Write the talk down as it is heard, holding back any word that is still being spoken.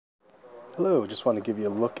Hello, just want to give you a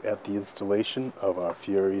look at the installation of our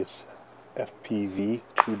FuriousFPV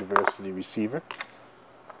True Diversity Receiver.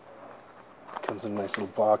 It comes in a nice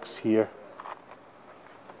little box here.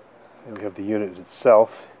 And we have the unit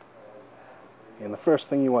itself. And the first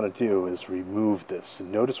thing you want to do is remove this. And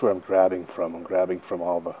notice where I'm grabbing from. I'm grabbing from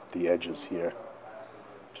all the edges here.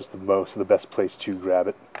 Just the best place to grab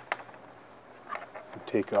it.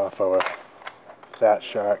 Take off our Fat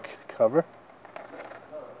Shark cover.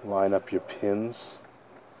 Line up your pins,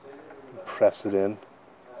 and press it in.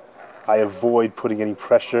 I avoid putting any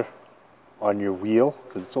pressure on your wheel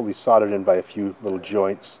because it's only soldered in by a few little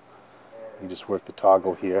joints. You just work the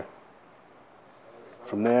toggle here.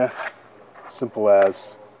 From there, simple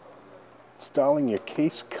as installing your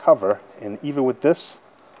case cover, and even with this,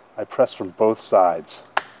 I press from both sides.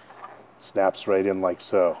 Snaps right in like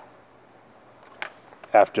so.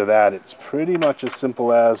 After that, it's pretty much as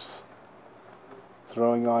simple as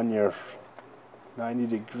throwing on your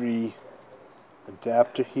 90-degree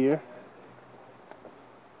adapter here.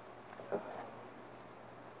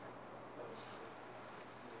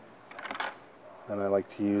 And I like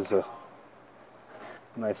to use a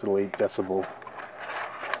nice little 8 decibel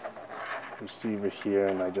receiver here,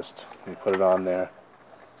 and I just put it on there.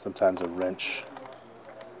 Sometimes a wrench,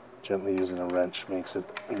 gently using a wrench, makes it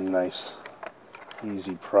a nice,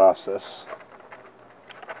 easy process.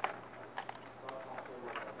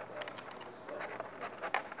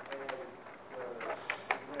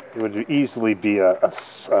 It would easily be a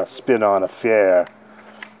spin-on affair,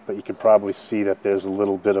 but you can probably see that there's a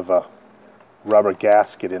little bit of a rubber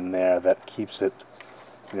gasket in there that keeps it,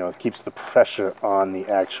 it keeps the pressure on the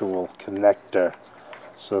actual connector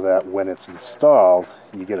so that when it's installed,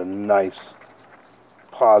 you get a nice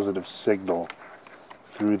positive signal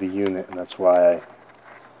through the unit, and that's why I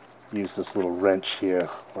use this little wrench here,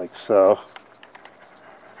 like so.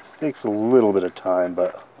 It takes a little bit of time,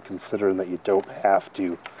 but considering that you don't have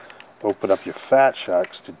to open up your Fat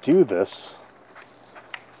Sharks to do this,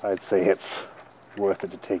 I'd say it's worth it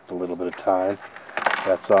to take a little bit of time.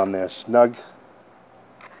 That's on there snug.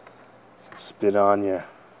 Spin on your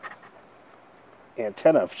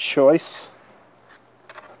antenna of choice.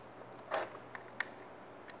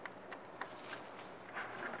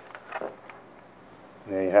 And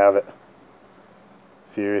there you have it.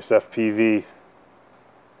 FuriousFPV.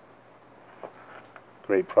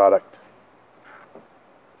 Great product.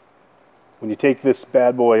 When you take this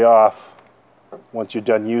bad boy off, once you're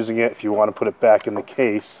done using it, if you want to put it back in the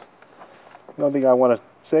case, the only thing I want to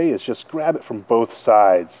say is just grab it from both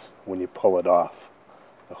sides when you pull it off,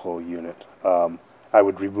 the whole unit. I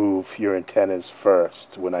would remove your antennas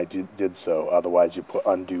first when I did so, otherwise you put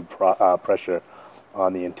undue pressure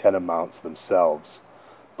on the antenna mounts themselves.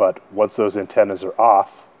 But once those antennas are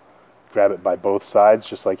off, grab it by both sides,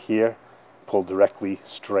 just like here, pull directly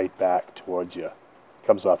straight back towards you.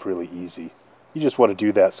 Comes off really easy. You just want to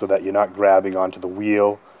do that so that you're not grabbing onto the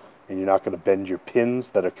wheel and you're not going to bend your pins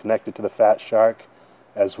that are connected to the Fat Shark,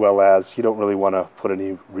 as well as you don't really want to put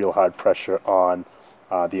any real hard pressure on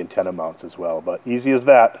the antenna mounts as well. But easy as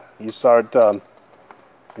that. You saw it done.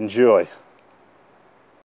 Enjoy.